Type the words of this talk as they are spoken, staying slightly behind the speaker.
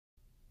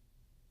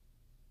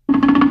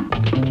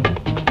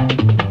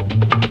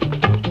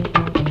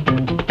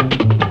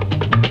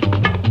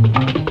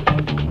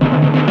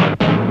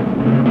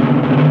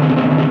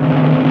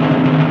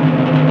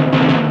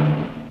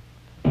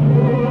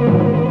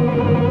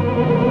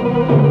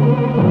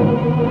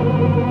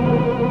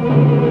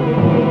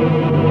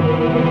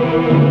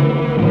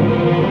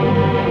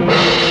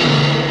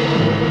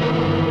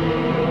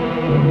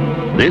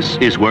This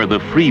is where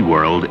the free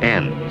world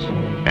ends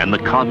and the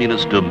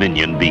communist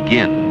dominion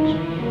begins.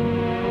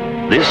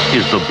 This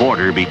is the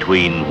border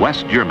between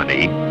West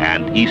Germany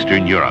and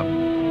Eastern Europe.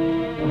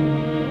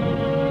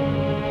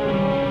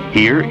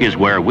 Here is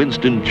where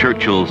Winston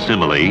Churchill's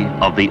simile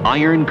of the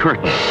Iron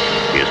Curtain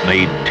is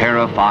made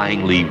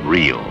terrifyingly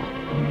real.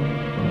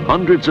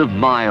 Hundreds of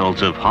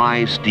miles of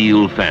high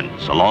steel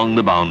fence along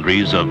the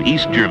boundaries of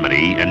East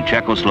Germany and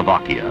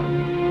Czechoslovakia.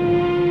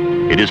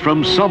 It is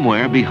from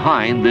somewhere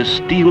behind this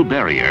steel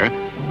barrier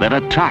that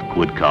attack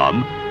would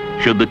come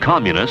should the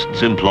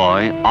communists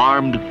employ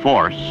armed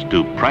force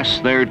to press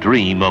their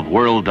dream of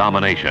world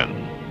domination.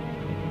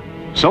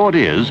 So it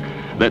is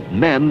that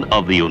men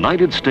of the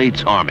United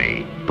States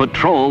Army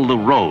patrol the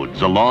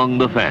roads along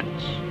the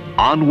fence,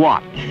 on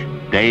watch,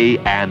 day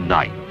and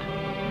night,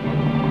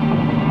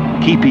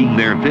 keeping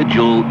their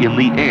vigil in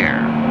the air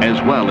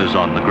as well as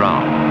on the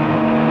ground.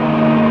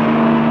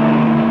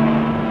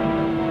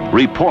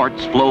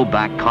 Reports flow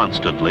back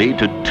constantly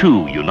to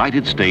 2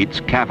 United States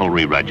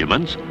cavalry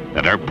regiments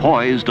that are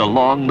poised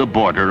along the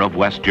border of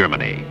West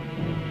Germany,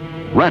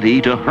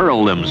 ready to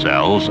hurl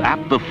themselves at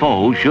the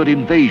foe should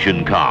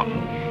invasion come,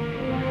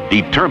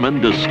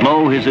 determined to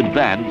slow his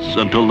advance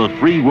until the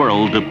free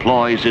world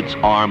deploys its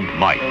armed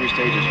might.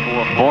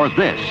 For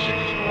this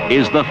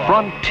is the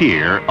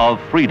frontier of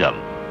freedom.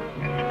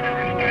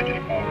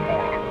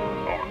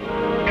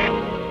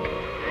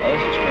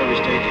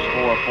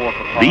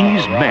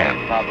 These men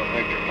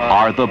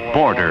are the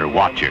border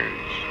watchers.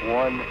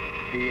 1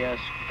 PS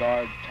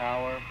guard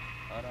tower.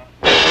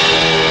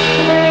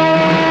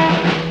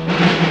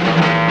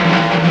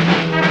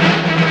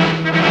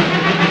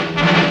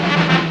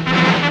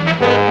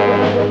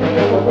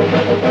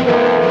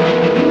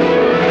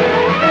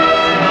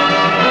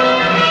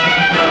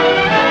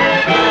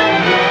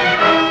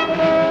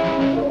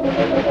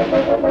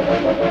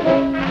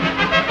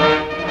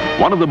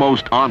 One of the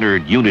most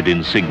honored unit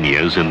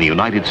insignias in the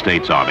United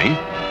States Army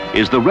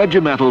is the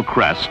regimental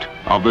crest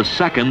of the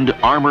 2nd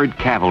Armored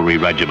Cavalry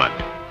Regiment,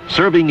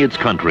 serving its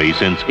country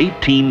since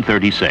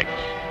 1836.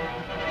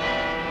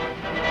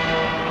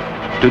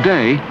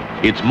 Today,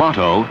 its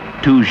motto,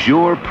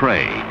 toujours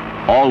prêt,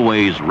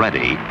 always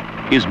ready,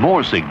 is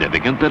more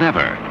significant than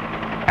ever,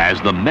 as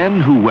the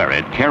men who wear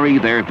it carry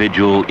their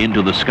vigil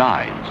into the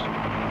skies.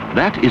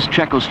 That is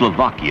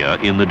Czechoslovakia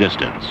in the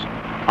distance,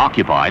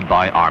 occupied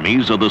by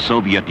armies of the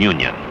Soviet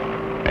Union,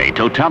 a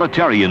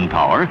totalitarian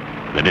power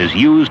that has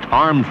used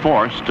armed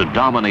force to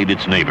dominate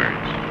its neighbors.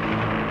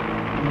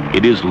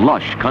 It is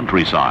lush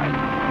countryside,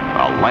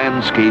 a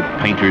landscape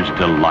painter's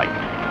delight.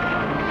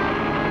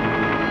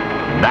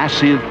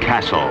 Massive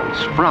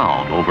castles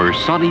frown over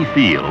sunny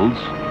fields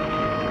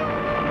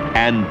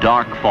and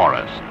dark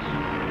forests.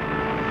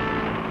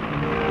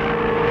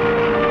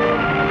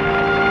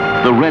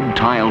 The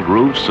red-tiled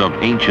roofs of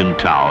ancient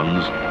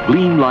towns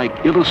gleam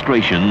like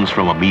illustrations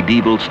from a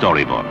medieval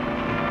storybook.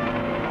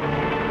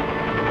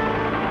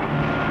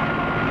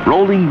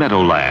 Rolling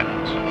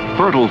meadowlands,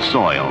 fertile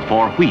soil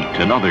for wheat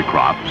and other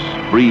crops,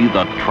 breathe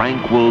a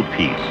tranquil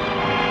peace.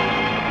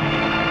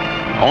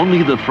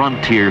 Only the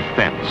frontier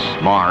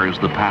fence mars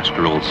the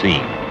pastoral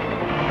scene.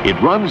 It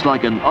runs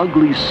like an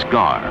ugly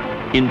scar,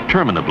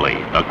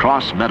 interminably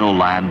across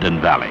meadowland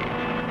and valley.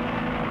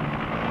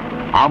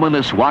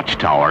 Ominous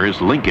watchtowers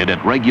link it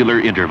at regular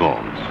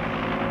intervals.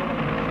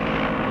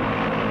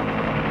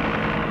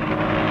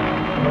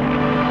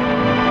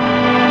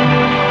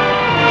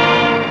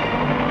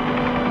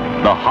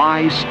 The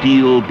high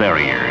steel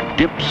barrier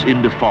dips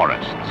into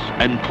forests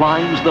and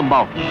climbs the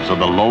mountains of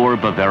the lower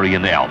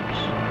Bavarian Alps,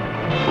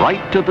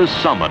 right to the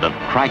summit of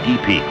craggy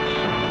peaks,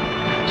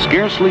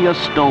 scarcely a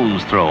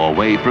stone's throw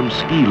away from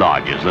ski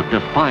lodges that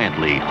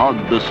defiantly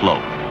hug the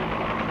slope.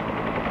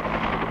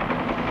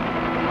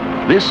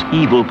 This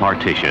evil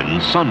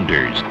partition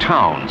sunders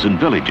towns and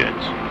villages.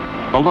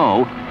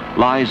 Below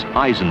lies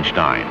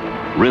Eisenstein,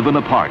 riven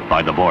apart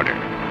by the border,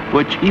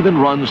 which even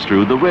runs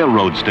through the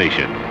railroad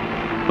station.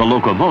 The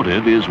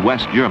locomotive is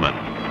West German.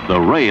 The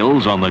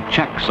rails on the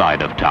Czech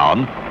side of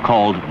town,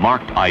 called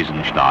Markt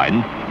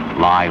Eisenstein,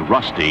 lie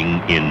rusting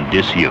in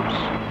disuse.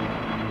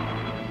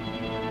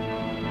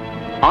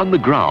 On the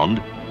ground,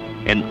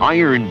 an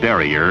iron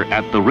barrier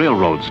at the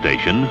railroad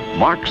station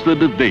marks the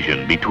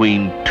division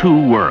between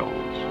 2 worlds.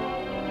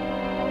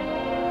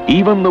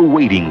 Even the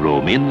waiting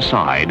room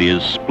inside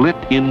is split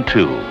in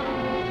 2.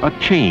 A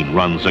chain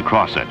runs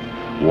across it,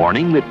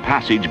 warning that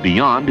passage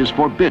beyond is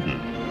forbidden,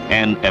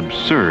 an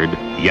absurd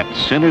yet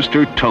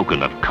sinister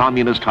token of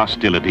communist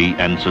hostility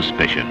and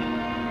suspicion.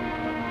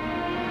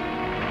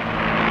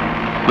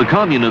 The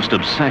communist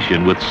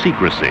obsession with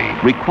secrecy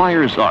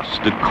requires us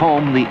to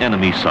comb the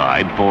enemy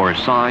side for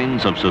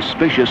signs of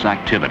suspicious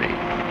activity.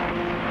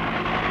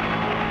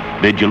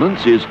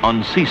 Vigilance is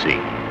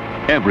unceasing.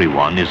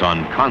 Everyone is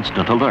on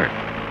constant alert.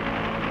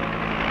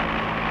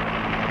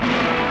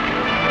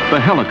 The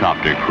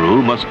helicopter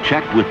crew must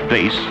check with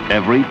base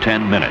every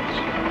 10 minutes.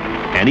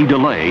 Any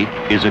delay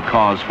is a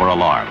cause for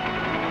alarm.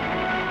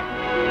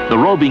 The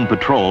roving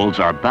patrols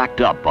are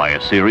backed up by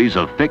a series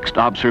of fixed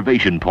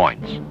observation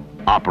points.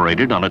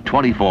 operated on a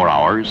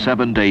 24-hour,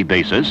 7-day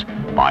basis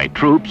by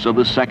troops of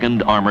the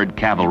 2nd Armored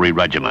Cavalry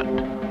Regiment.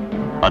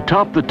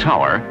 Atop the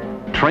tower,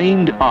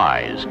 trained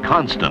eyes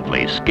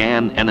constantly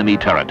scan enemy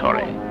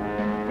territory.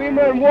 3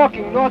 men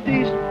walking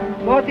northeast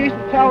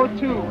of Tower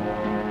 2.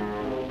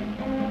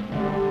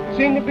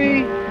 Seem to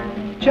be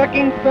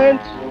checking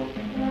fence,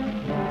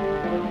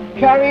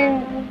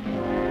 carrying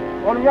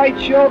on the right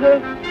shoulder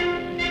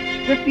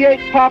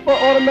 58 Popper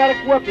automatic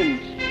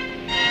weapons.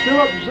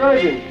 Still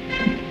observing.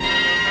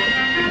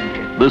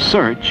 The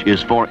search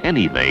is for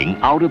anything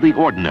out of the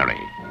ordinary.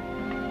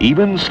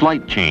 Even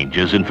slight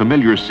changes in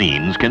familiar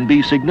scenes can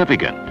be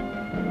significant.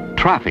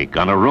 Traffic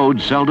on a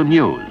road seldom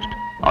used,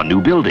 a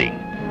new building,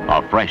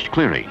 a fresh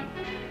clearing.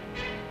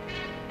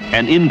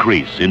 An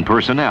increase in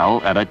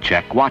personnel at a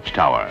check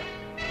watchtower.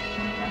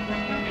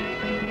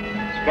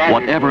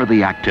 Whatever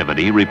the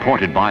activity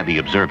reported by the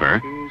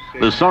observer,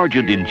 the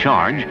sergeant in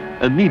charge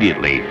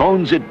immediately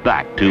phones it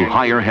back to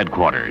higher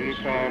headquarters.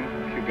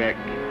 Quebec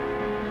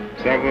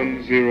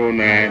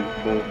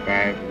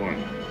 709451.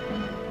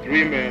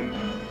 3 men.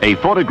 A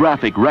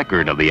photographic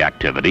record of the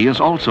activity is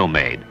also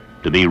made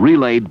to be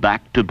relayed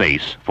back to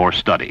base for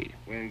study.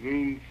 When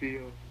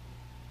Greenfield.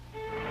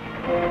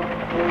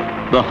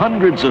 The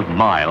hundreds of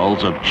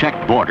miles of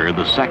check border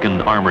the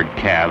 2nd Armored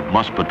Cav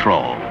must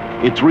patrol,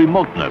 its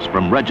remoteness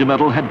from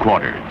regimental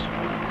headquarters,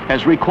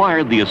 has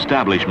required the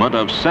establishment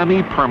of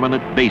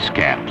semi-permanent base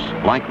camps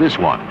like this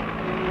one,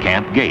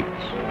 Camp Gates.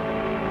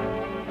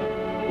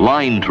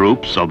 Line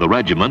troops of the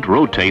regiment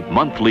rotate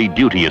monthly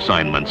duty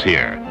assignments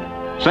here,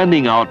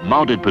 sending out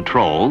mounted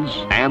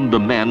patrols and the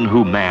men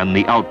who man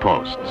the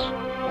outposts.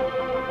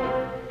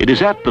 It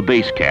is at the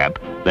base camp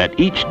that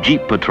each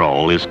jeep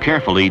patrol is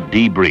carefully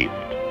debriefed.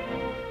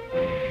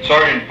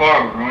 Sergeant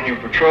Farber, on your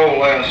patrol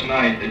last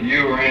night, did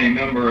you or any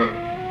member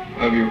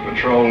of your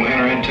patrol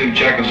enter into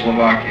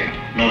Czechoslovakia?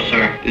 No,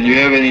 sir. Did you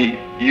have any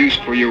use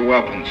for your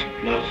weapons?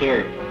 No,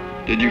 sir.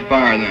 Did you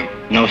fire them?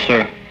 No,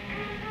 sir.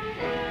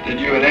 Did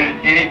you at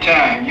any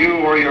time, you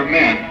or your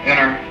men,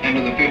 enter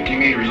into the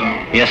 50-meter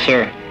zone? Yes,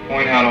 sir.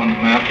 Point out on the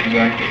map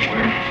exactly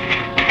where.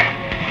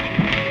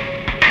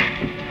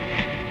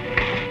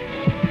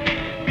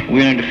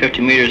 We entered the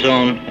 50-meter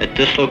zone at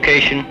this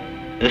location,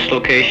 and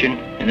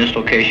this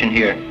location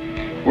here.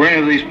 Were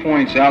any of these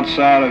points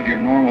outside of your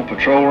normal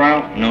patrol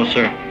route? No,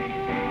 sir.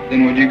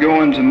 Then would you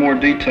go into more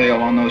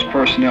detail on those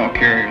personnel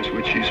carriers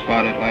which you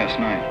spotted last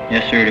night?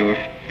 Yes, sir. There were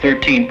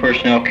 13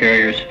 personnel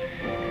carriers,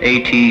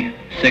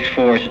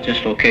 AT-64s at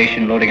this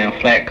location, loading on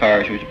flat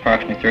cars. There was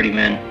approximately 30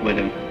 men with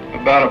them.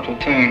 About a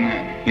platoon,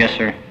 then? Yes,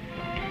 sir.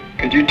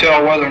 Could you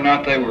tell whether or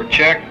not they were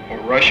Czech or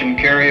Russian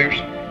carriers?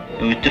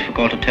 It was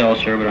difficult to tell,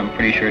 sir, but I'm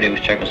pretty sure they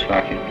was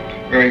Czechoslovakian.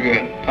 Very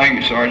good. Thank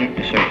you, Sergeant.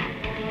 Yes, sir.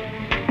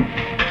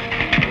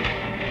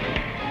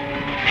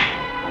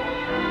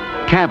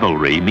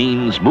 Cavalry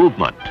means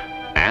movement,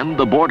 and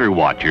the border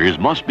watchers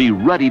must be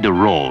ready to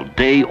roll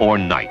day or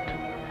night.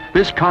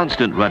 This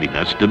constant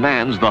readiness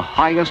demands the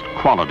highest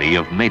quality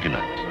of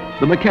maintenance.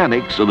 The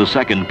mechanics of the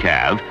 2nd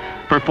Cav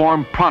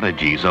perform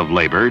prodigies of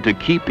labor to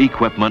keep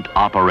equipment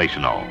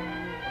operational.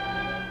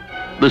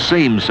 The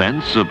same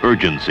sense of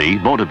urgency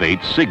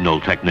motivates signal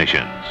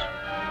technicians.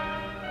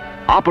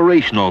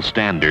 Operational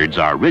standards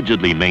are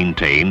rigidly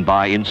maintained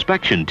by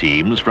inspection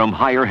teams from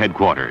higher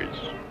headquarters.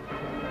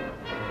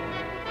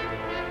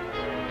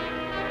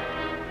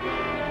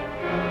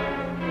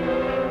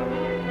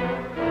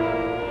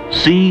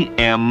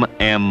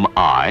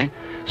 CMMI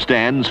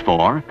stands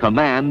for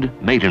Command,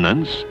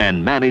 Maintenance,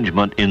 and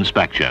Management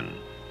Inspection.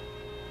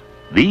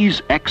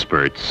 These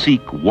experts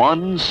seek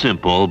one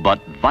simple but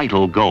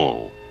vital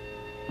goal: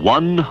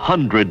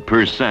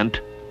 100%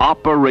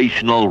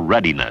 operational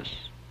readiness.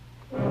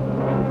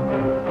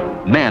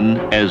 Men,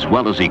 as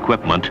well as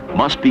equipment,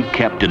 must be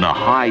kept in a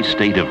high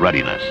state of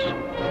readiness.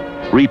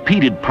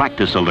 Repeated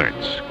practice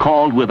alerts,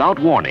 called without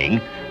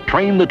warning,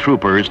 train the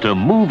troopers to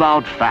move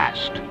out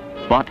fast,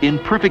 but in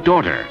perfect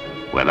order,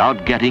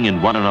 without getting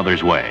in one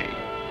another's way.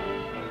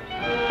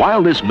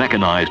 While this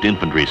mechanized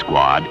infantry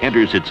squad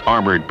enters its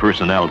armored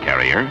personnel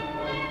carrier,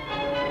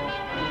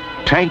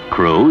 tank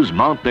crews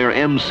mount their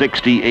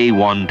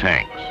M60A1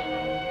 tanks.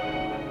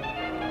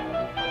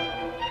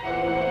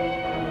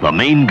 The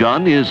main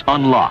gun is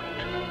unlocked.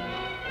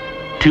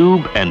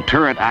 Tube and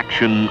turret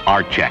action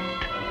are checked.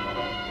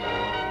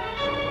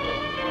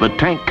 The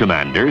tank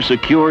commander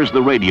secures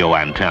the radio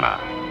antenna,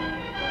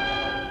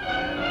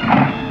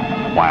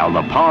 while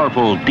the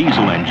powerful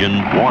diesel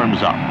engine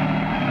warms up.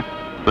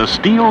 The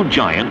steel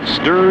giant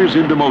stirs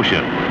into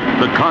motion.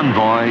 The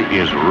convoy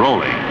is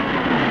rolling.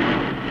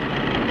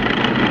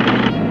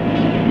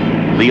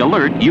 The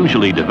alert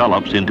usually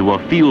develops into a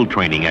field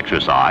training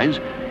exercise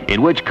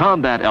in which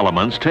combat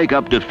elements take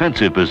up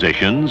defensive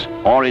positions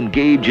or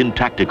engage in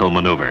tactical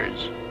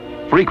maneuvers.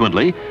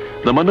 Frequently,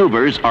 the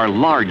maneuvers are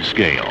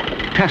large-scale,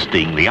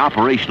 testing the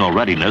operational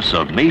readiness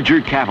of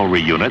major cavalry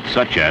units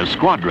such as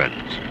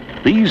squadrons.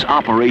 These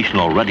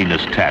operational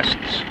readiness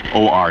tests,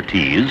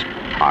 ORTs,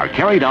 are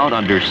carried out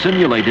under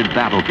simulated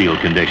battlefield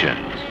conditions.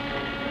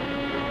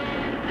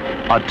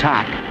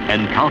 Attack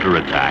and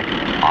counterattack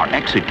are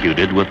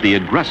executed with the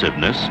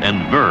aggressiveness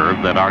and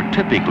verve that are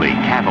typically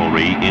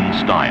cavalry in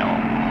style.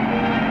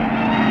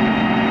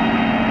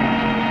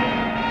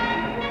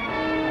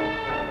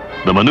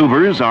 The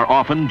maneuvers are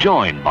often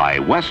joined by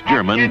West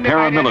German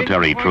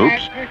paramilitary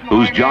troops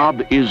whose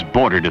job is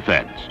border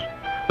defense.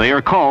 They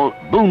are called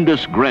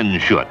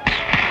Bundesgrenzschutz,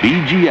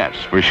 BGS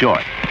for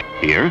short.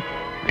 Here,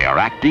 they are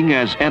acting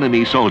as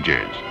enemy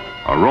soldiers,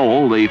 a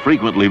role they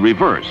frequently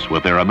reverse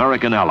with their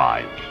American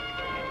allies.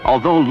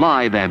 Although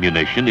live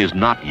ammunition is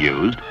not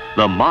used,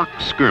 the mock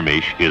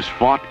skirmish is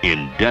fought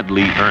in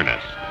deadly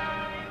earnest.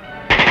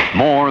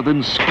 More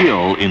than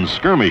skill in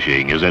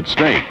skirmishing is at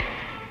stake.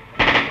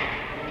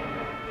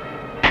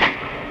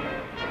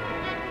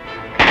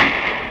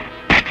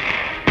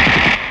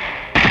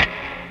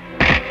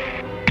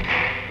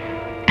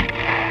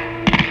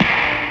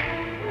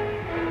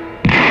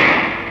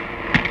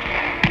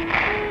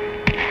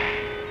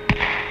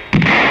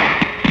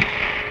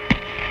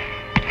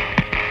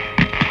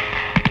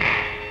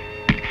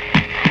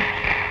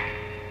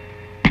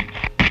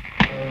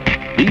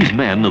 These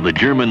men of the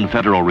German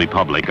Federal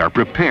Republic are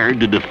prepared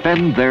to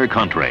defend their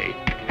country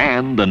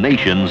and the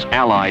nations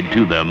allied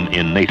to them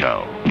in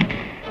NATO.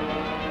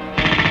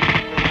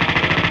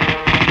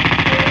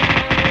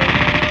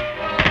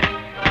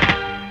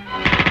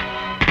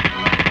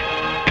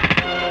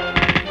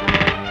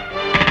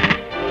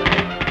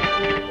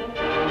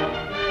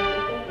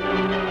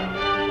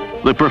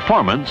 The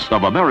performance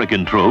of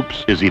American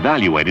troops is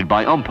evaluated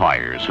by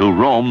umpires who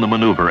roam the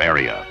maneuver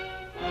area.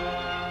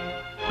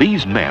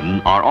 These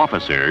men are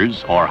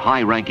officers or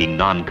high-ranking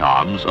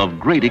non-coms of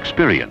great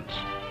experience.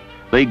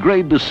 They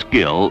grade the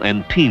skill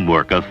and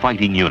teamwork of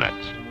fighting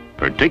units.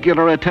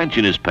 Particular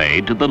attention is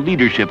paid to the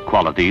leadership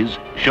qualities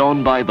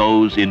shown by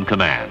those in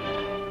command.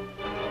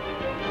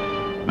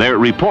 Their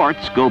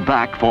reports go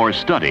back for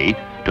study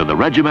to the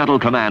regimental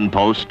command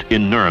post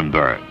in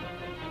Nuremberg.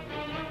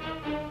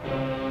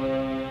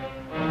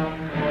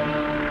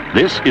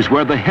 This is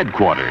where the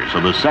headquarters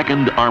of the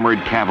 2nd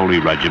Armored Cavalry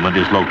Regiment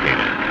is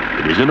located.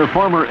 It is in a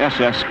former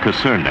SS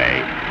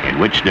Kaserne in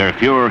which Der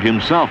Fuhrer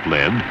himself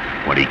lived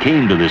when he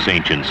came to this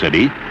ancient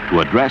city to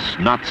address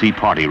Nazi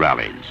party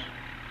rallies.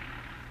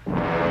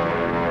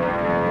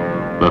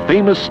 The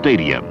famous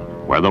stadium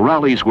where the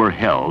rallies were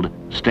held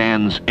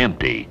stands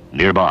empty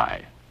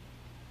nearby.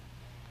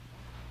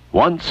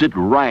 Once it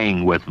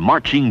rang with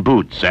marching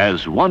boots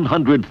as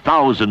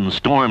 100,000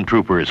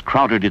 stormtroopers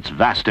crowded its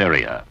vast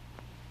area.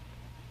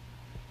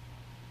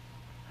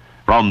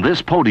 From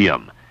this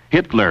podium,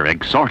 Hitler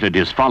exhorted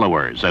his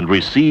followers and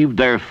received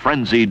their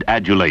frenzied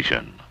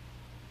adulation.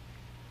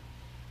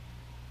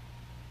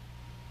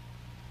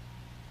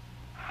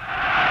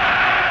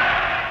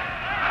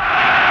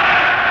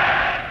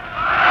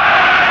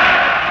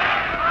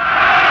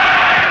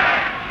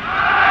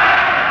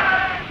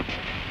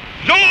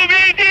 So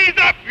wie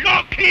dieser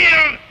Block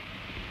hier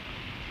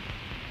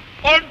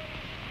und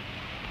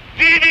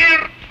sie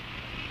wird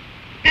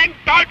in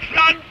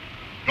Deutschland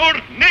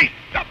durch nichts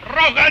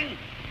zerbrochen.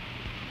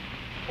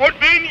 Und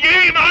wenn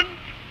jemand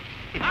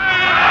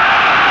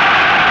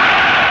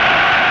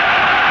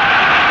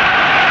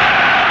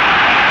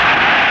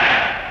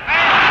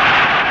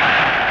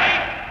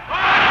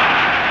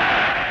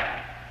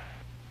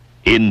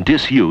in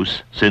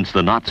disuse since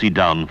the Nazi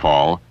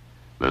downfall,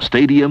 the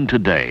stadium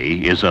today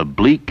is a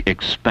bleak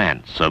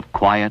expanse of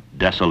quiet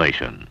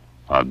desolation,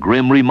 a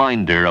grim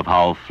reminder of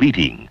how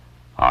fleeting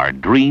are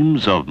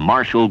dreams of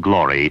martial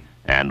glory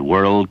and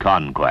world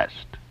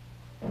conquest.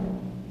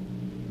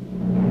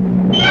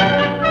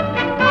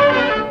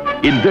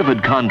 In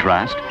vivid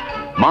contrast,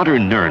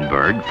 modern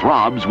Nuremberg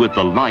throbs with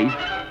the life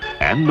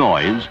and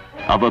noise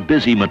of a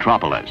busy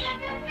metropolis.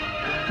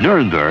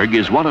 Nuremberg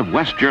is one of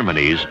West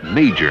Germany's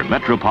major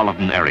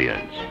metropolitan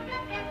areas.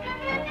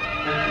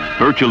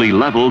 Virtually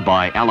leveled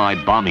by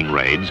Allied bombing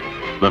raids,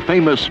 the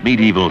famous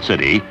medieval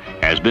city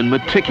has been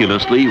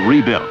meticulously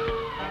rebuilt.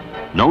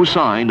 No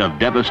sign of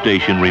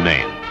devastation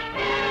remains.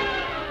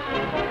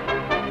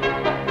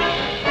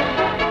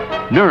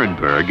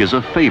 Nuremberg is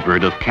a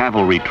favorite of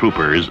cavalry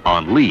troopers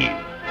on leave.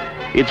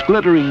 Its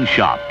glittering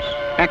shops,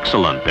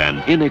 excellent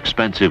and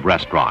inexpensive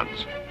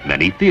restaurants,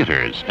 many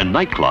theaters and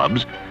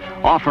nightclubs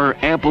offer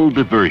ample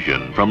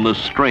diversion from the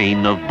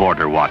strain of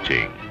border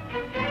watching.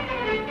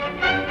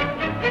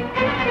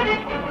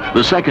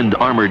 The 2nd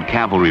Armored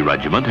Cavalry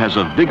Regiment has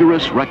a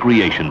vigorous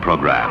recreation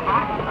program.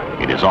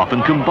 It is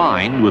often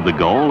combined with the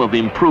goal of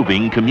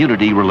improving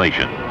community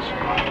relations.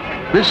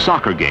 This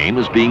soccer game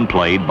is being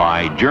played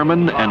by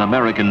German and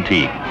American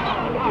teams.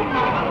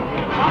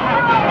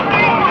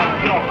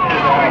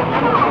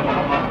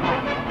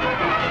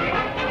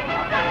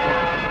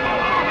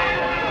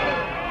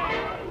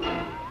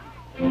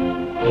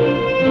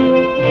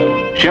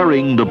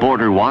 Sharing the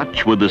border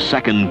watch with the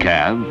 2nd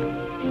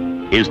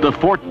Cav is the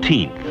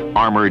 14th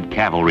Armored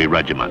Cavalry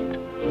Regiment.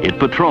 It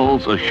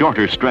patrols a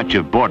shorter stretch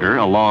of border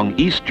along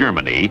East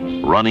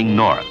Germany, running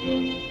north.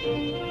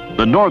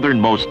 The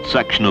northernmost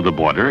section of the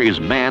border is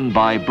manned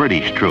by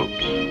British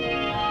troops.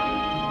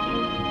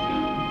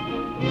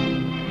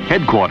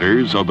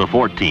 Headquarters of the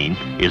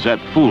 14th is at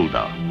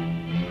Fulda.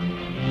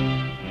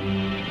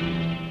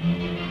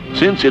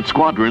 Since its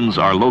squadrons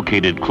are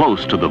located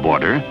close to the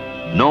border,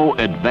 no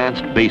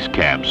advanced base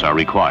camps are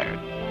required.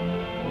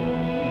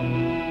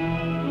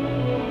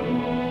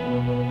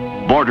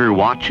 Border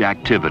watch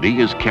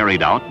activity is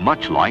carried out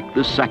much like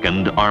the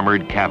 2nd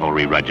Armored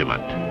Cavalry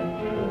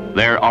Regiment.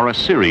 There are a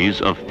series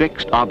of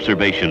fixed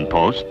observation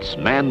posts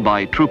manned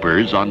by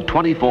troopers on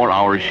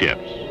 24-hour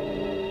shifts.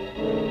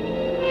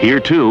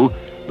 Here, too,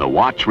 the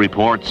watch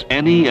reports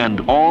any and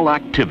all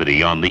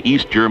activity on the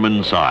East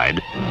German side,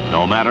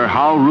 no matter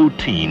how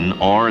routine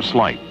or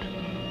slight.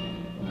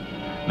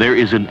 There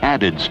is an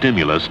added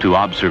stimulus to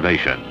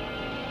observation.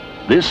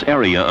 This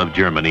area of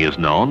Germany is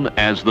known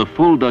as the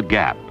Fulda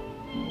Gap.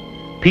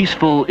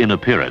 Peaceful in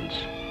appearance,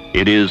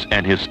 it is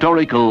an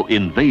historical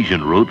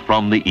invasion route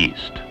from the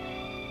east.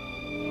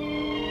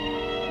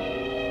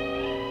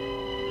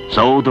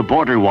 So the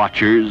border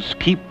watchers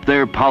keep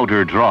their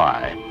powder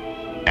dry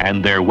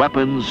and their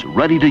weapons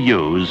ready to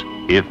use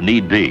if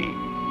need be.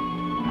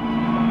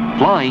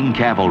 Flying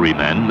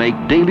cavalrymen make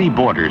daily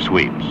border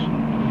sweeps.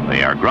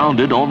 They are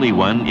grounded only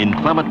when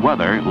inclement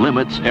weather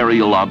limits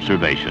aerial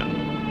observation.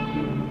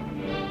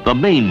 The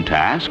main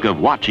task of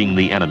watching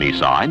the enemy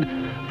side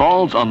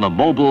falls on the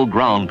mobile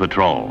ground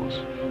patrols.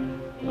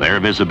 Their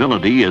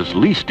visibility is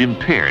least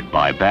impaired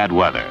by bad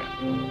weather.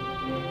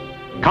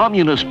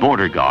 Communist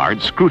border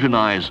guards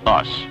scrutinize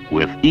us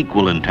with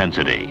equal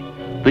intensity.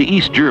 The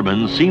East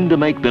Germans seem to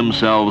make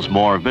themselves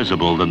more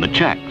visible than the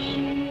Czechs.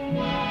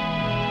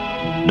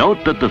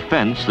 Note that the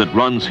fence that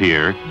runs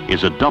here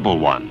is a double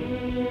one.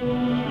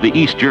 The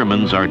East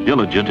Germans are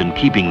diligent in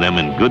keeping them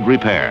in good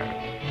repair.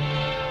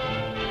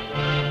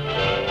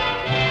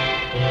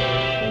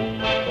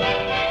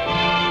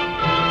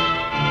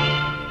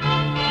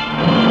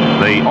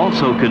 They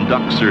also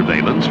conduct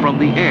surveillance from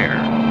the air.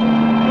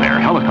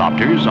 Their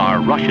helicopters are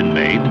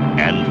Russian-made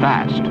and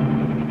fast.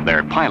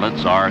 Their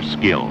pilots are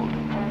skilled.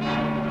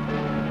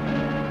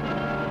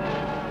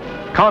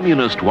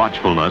 Communist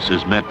watchfulness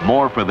is meant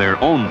more for their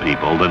own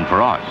people than for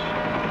us.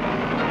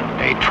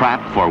 A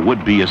trap for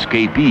would-be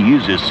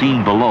escapees is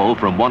seen below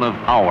from one of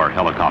our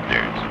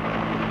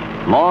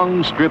helicopters.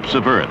 Long strips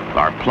of earth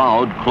are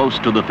plowed close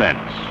to the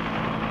fence.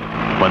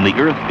 When the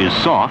earth is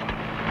soft,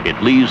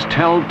 it leaves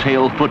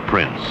telltale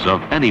footprints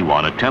of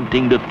anyone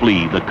attempting to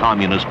flee the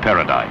communist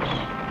paradise.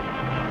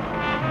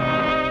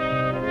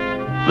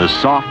 The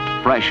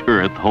soft, fresh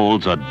earth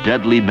holds a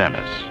deadly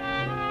menace.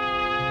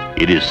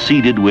 It is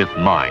seeded with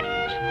mines.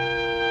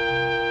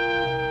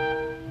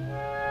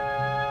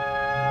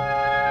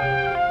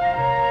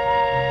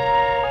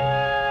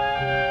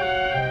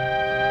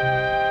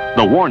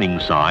 The warning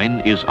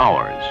sign is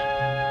ours.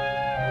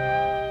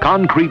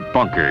 Concrete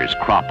bunkers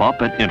crop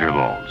up at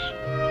intervals.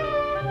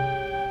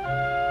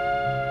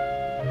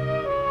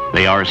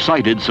 They are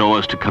sited so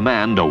as to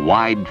command a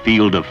wide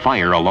field of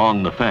fire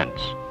along the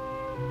fence.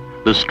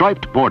 The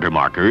striped border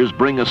markers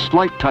bring a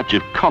slight touch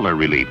of color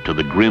relief to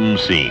the grim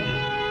scene.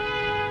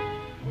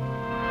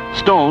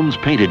 Stones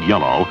painted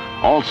yellow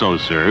also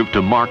serve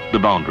to mark the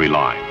boundary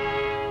line.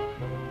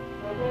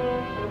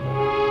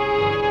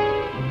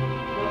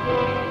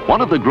 One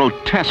of the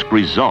grotesque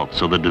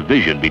results of the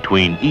division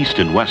between East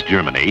and West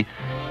Germany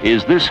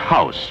is this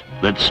house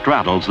that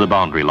straddles the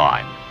boundary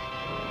line.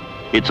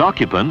 Its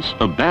occupants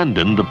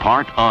abandon the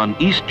part on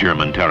East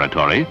German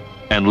territory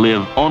and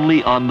live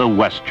only on the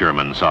West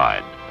German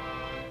side.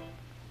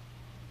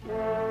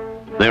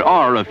 There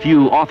are a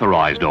few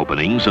authorized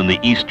openings in the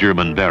East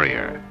German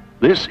barrier.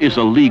 This is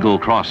a legal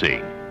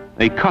crossing,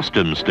 a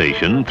customs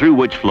station through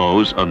which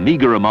flows a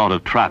meager amount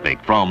of traffic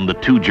from the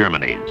two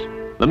Germanies.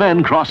 The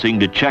men crossing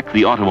to check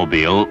the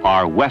automobile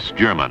are West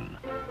German.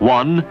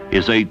 One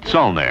is a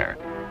Zollner,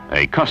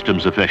 a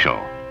customs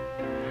official.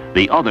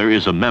 The other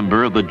is a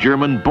member of the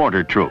German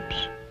border troops,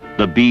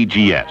 the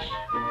BGS.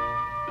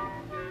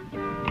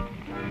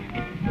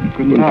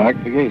 Guten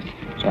Tag, wie geht's?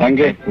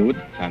 Danke. Gut.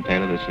 I'm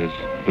Taylor. This is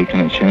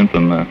Lieutenant Shin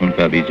from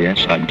Hunter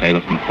BGS. I'm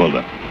Taylor from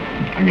Fulda.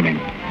 Angenehm.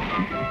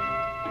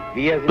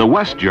 The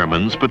West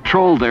Germans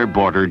patrol their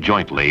border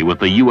jointly with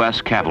the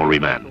U.S.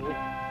 cavalrymen.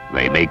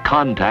 They make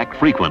contact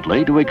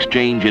frequently to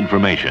exchange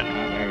information.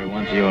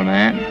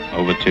 109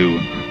 over to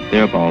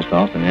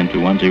Theobaldstoff and then to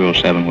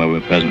 107 where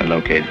we're presently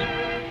located.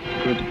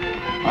 Good.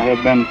 I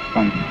have been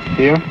from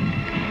here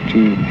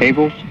to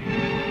Havels,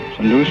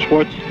 to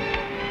Newswartz,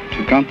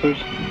 to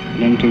Gunther's,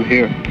 and then to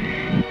here.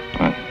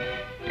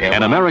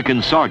 An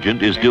American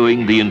sergeant is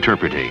doing the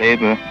interpreting.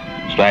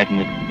 Streifen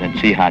den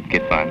Seehard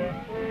gefahren.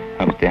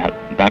 Auf der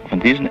Berg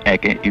von diesen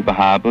Ecke über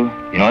Habe,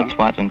 die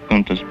Nordschwarz und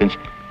Gunther's bis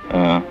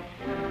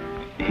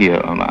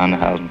hier am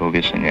Anhausen, wo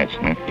wir sind jetzt.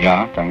 Ne?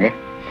 Ja, danke.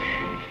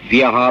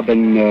 Wir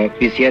haben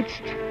bis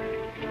jetzt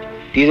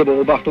diese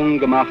Beobachtungen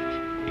gemacht,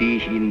 die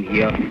ich Ihnen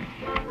hier...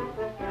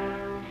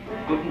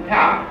 Guten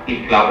Tag,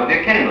 ich glaube,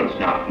 wir kennen uns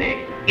noch nicht.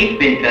 Ich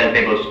bin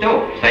Feldwebel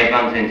Stoff. Seit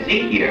wann sind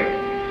Sie hier?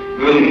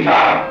 Guten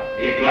Tag,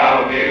 ich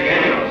glaube, wir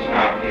kennen uns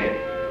noch nicht.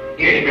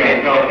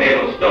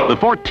 The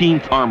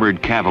 14th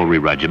Armored Cavalry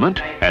Regiment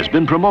has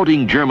been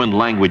promoting German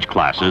language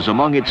classes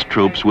among its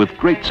troops with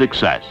great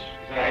success.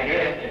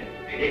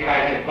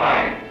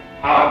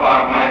 How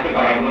about my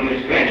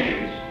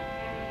Bundesgrenzschutz?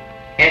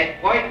 Es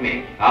freut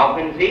mich.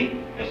 Rauchen Sie?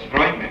 Es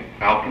freut mich.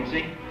 Rauchen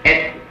Sie?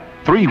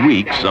 3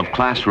 weeks of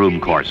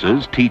classroom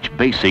courses teach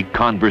basic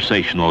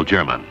conversational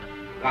German.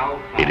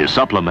 It is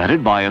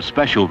supplemented by a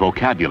special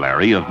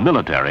vocabulary of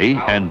military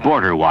and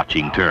border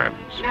watching terms.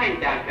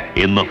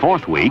 In the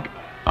 4th week,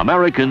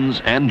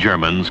 Americans and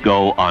Germans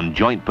go on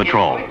joint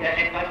patrols.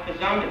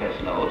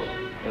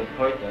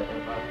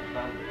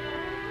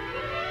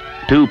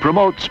 To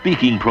promote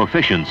speaking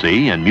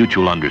proficiency and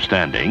mutual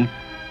understanding,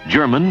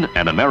 German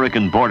and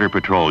American Border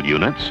Patrol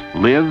units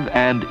live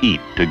and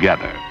eat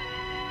together.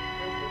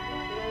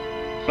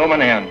 So,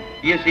 meine Herren,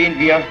 hier sehen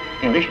wir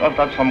den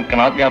Richtauftakt vom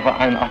Granatwerfer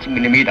 81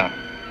 mm.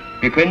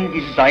 Wir können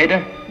diese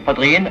Seite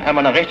verdrehen,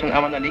 einmal nach rechts und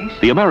einmal nach links.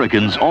 The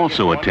Americans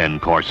also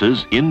attend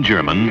courses in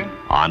German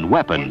on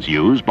weapons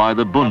used by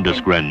the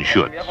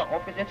Bundesgrenzschutz.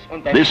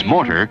 This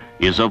mortar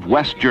is of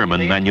West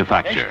German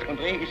manufacture.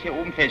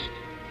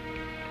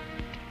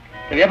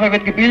 Der Werfer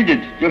wird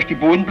gebildet durch die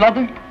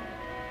Bodenplatte,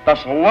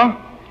 das Rohr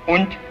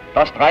und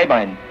das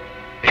Dreibein.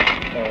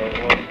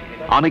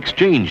 On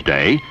exchange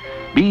day,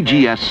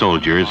 BGS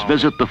soldiers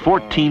visit the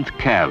 14th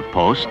Cav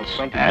posts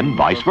and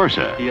vice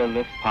versa.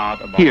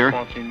 Here,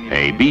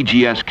 a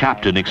BGS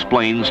captain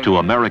explains to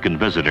American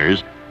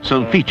visitors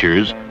some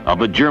features of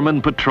a German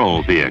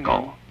patrol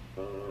vehicle.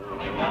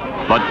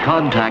 But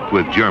contact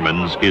with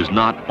Germans is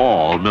not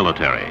all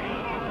military.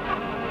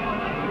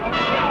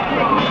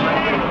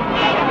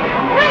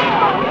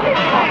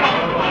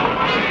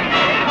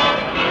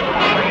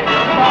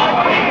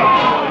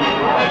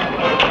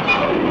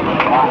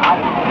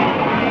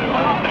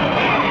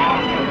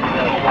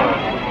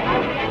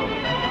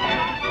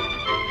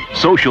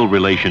 Social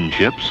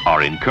relationships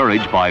are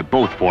encouraged by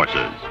both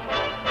forces.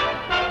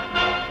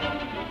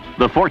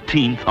 The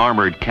 14th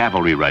Armored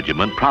Cavalry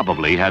Regiment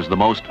probably has the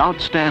most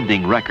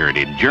outstanding record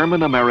in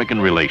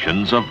German-American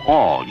relations of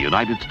all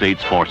United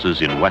States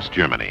forces in West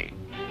Germany.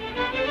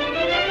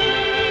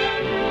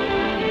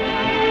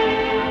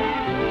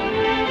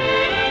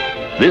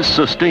 This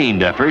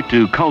sustained effort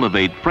to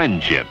cultivate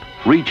friendship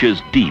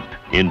reaches deep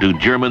into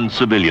German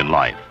civilian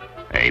life.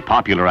 A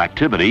popular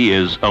activity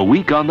is a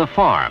week on the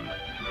farm,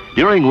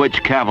 during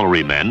which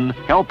cavalrymen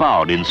help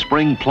out in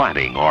spring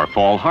planting or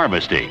fall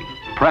harvesting.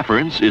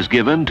 Preference is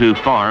given to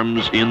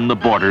farms in the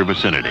border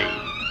vicinity.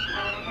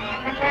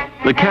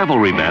 The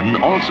cavalrymen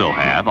also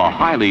have a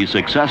highly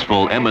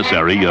successful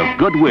emissary of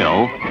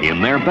goodwill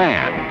in their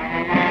band.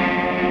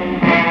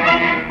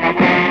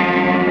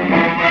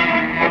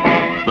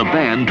 The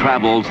band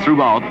travels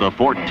throughout the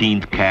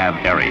 14th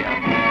Cav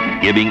area,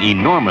 giving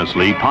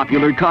enormously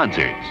popular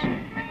concerts,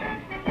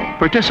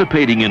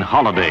 participating in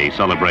holiday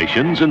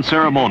celebrations and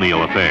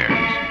ceremonial affairs.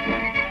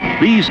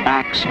 These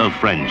acts of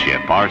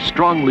friendship are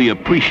strongly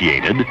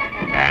appreciated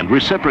and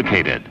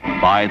reciprocated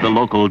by the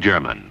local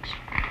Germans.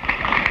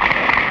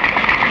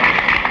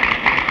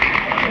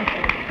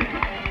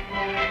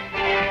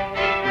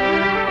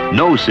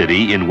 No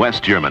city in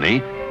West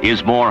Germany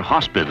is more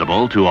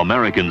hospitable to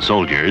American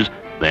soldiers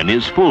than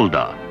is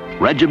Fulda,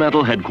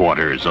 regimental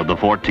headquarters of the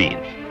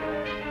 14th.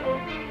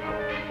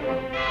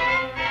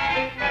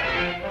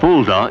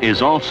 Fulda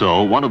is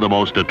also one of the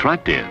most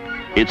attractive.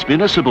 Its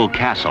municipal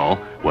castle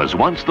was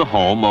once the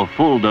home of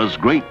Fulda's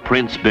great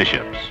prince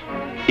bishops.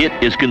 It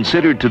is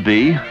considered to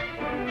be,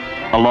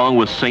 along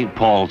with St.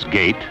 Paul's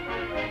Gate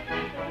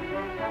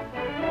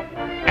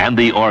and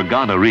the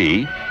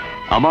Organerie,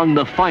 among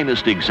the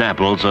finest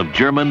examples of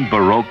German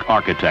Baroque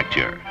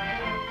architecture.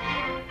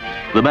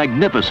 The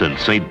magnificent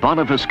St.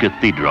 Boniface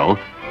Cathedral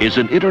is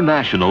an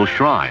international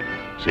shrine,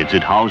 since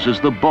it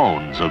houses the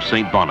bones of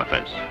St.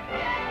 Boniface.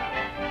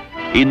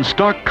 In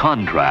stark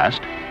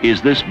contrast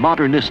is this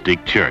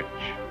modernistic church.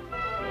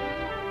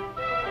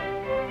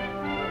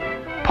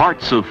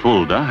 Parts of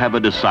Fulda have a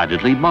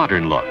decidedly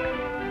modern look.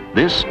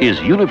 This is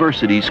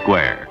University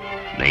Square,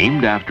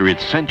 named after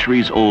its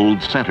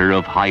centuries-old center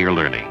of higher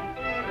learning.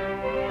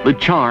 The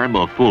charm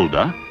of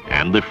Fulda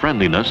and the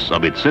friendliness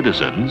of its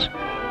citizens,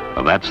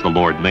 that's the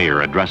Lord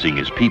Mayor addressing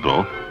his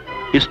people,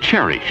 is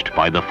cherished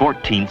by the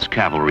 14th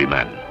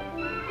Cavalrymen.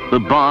 The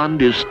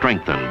bond is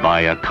strengthened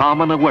by a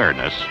common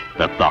awareness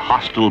that the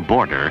hostile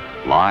border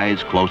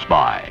lies close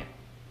by.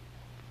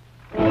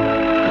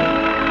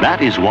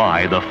 That is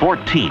why the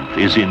 14th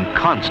is in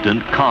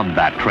constant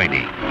combat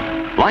training.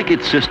 Like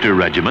its sister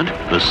regiment,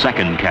 the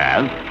 2nd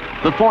Cav,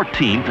 the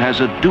 14th has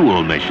a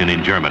dual mission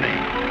in Germany: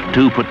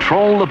 to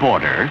patrol the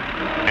border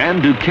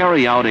and to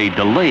carry out a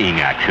delaying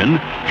action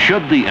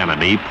should the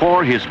enemy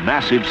pour his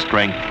massive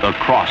strength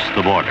across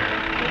the border.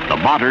 The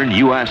modern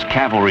U.S.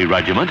 Cavalry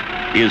Regiment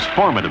is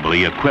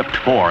formidably equipped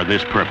for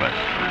this purpose.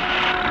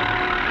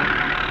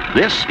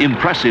 This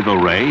impressive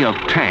array of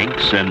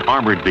tanks and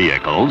armored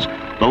vehicles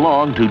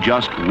belong to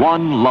just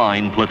one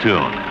line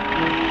platoon.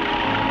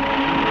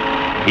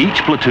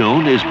 Each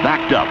platoon is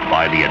backed up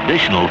by the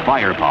additional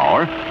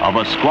firepower of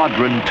a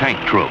squadron tank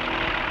troop.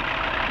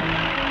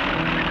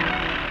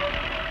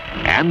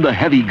 and the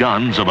heavy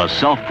guns of a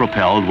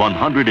self-propelled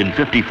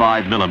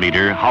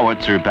 155mm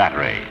howitzer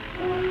battery.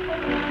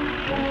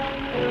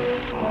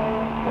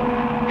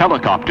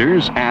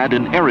 Helicopters add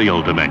an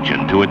aerial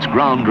dimension to its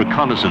ground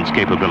reconnaissance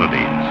capabilities.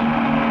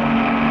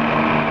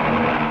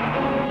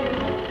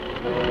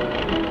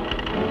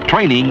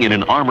 Training in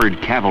an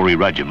armored cavalry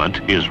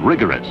regiment is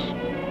rigorous.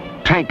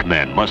 Tank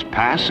men must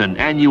pass an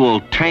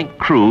annual tank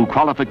crew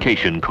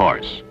qualification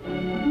course.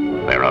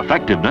 Their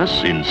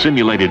effectiveness in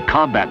simulated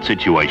combat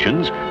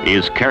situations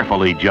is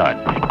carefully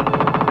judged.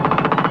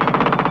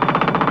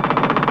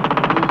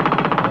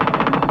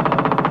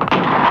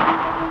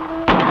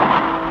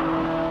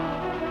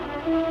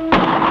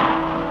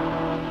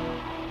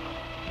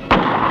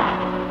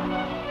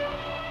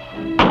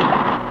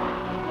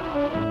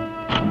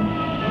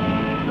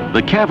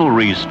 The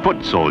cavalry's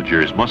foot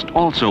soldiers must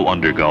also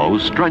undergo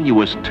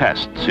strenuous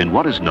tests in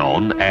what is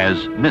known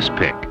as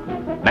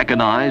MISPIC,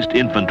 Mechanized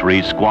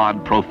Infantry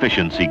Squad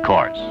Proficiency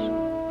Course.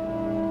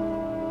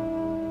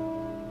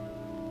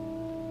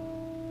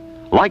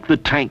 Like the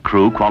tank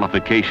crew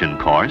qualification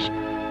course,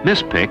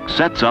 MISPIC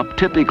sets up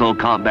typical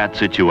combat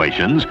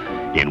situations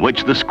in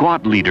which the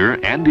squad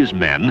leader and his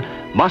men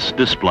must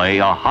display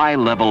a high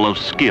level of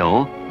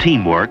skill,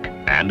 teamwork,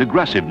 and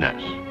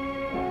aggressiveness.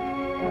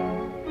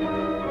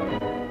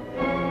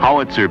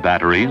 Howitzer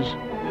batteries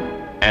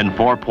and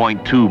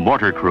 4.2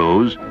 mortar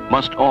crews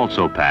must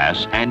also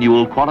pass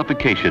annual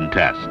qualification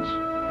tests.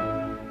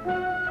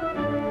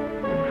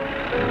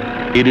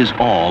 It is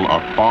all a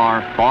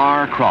far,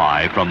 far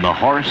cry from the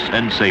horse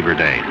and saber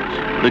days.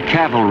 The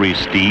cavalry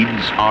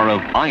steeds are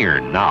of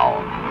iron now,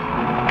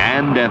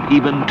 and have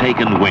even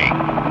taken wing,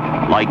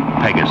 like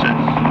Pegasus.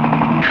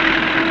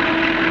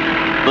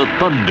 The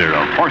thunder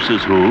of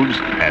horses' hooves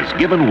has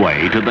given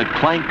way to the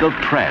clank of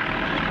treads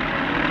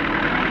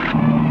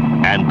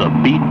and the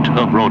beat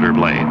of rotor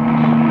blades.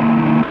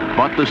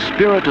 But the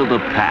spirit of the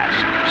past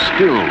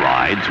still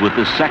rides with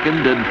the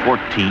 2nd and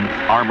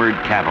 14th Armored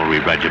Cavalry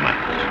Regiments.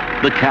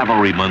 The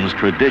cavalryman's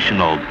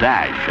traditional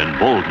dash and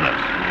boldness,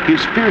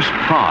 his fierce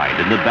pride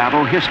in the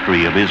battle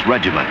history of his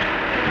regiment,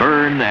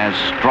 burn as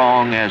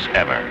strong as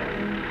ever.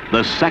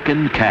 The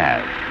 2nd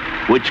Cav,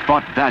 which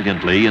fought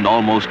valiantly in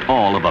almost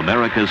all of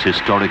America's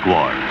historic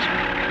wars.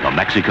 The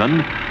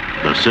Mexican,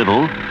 the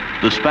Civil,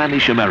 the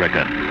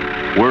Spanish-American,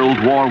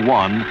 World War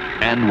I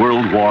and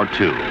World War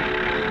II.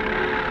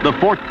 The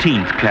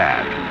 14th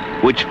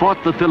Cav, which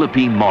fought the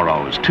Philippine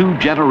Moros 2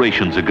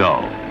 generations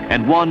ago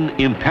and won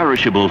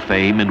imperishable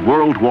fame in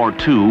World War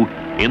II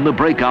in the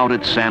breakout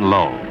at San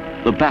Lo,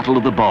 the Battle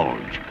of the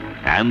Bulge,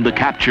 and the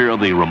capture of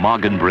the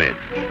Remagen Bridge.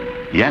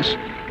 Yes,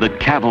 the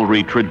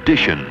cavalry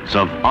traditions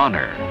of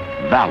honor,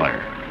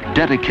 valor,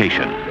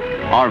 dedication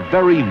are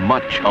very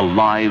much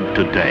alive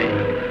today.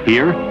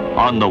 Here,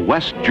 on the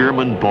West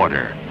German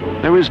border,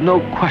 there is no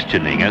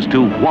questioning as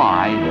to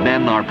why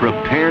men are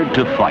prepared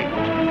to fight.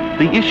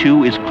 The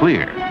issue is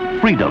clear.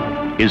 Freedom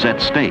is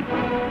at stake.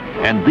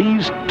 And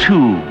these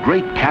 2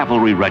 great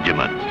cavalry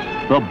regiments,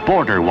 the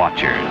Border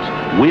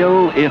Watchers,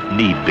 will, if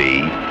need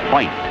be,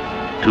 fight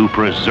to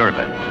preserve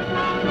it.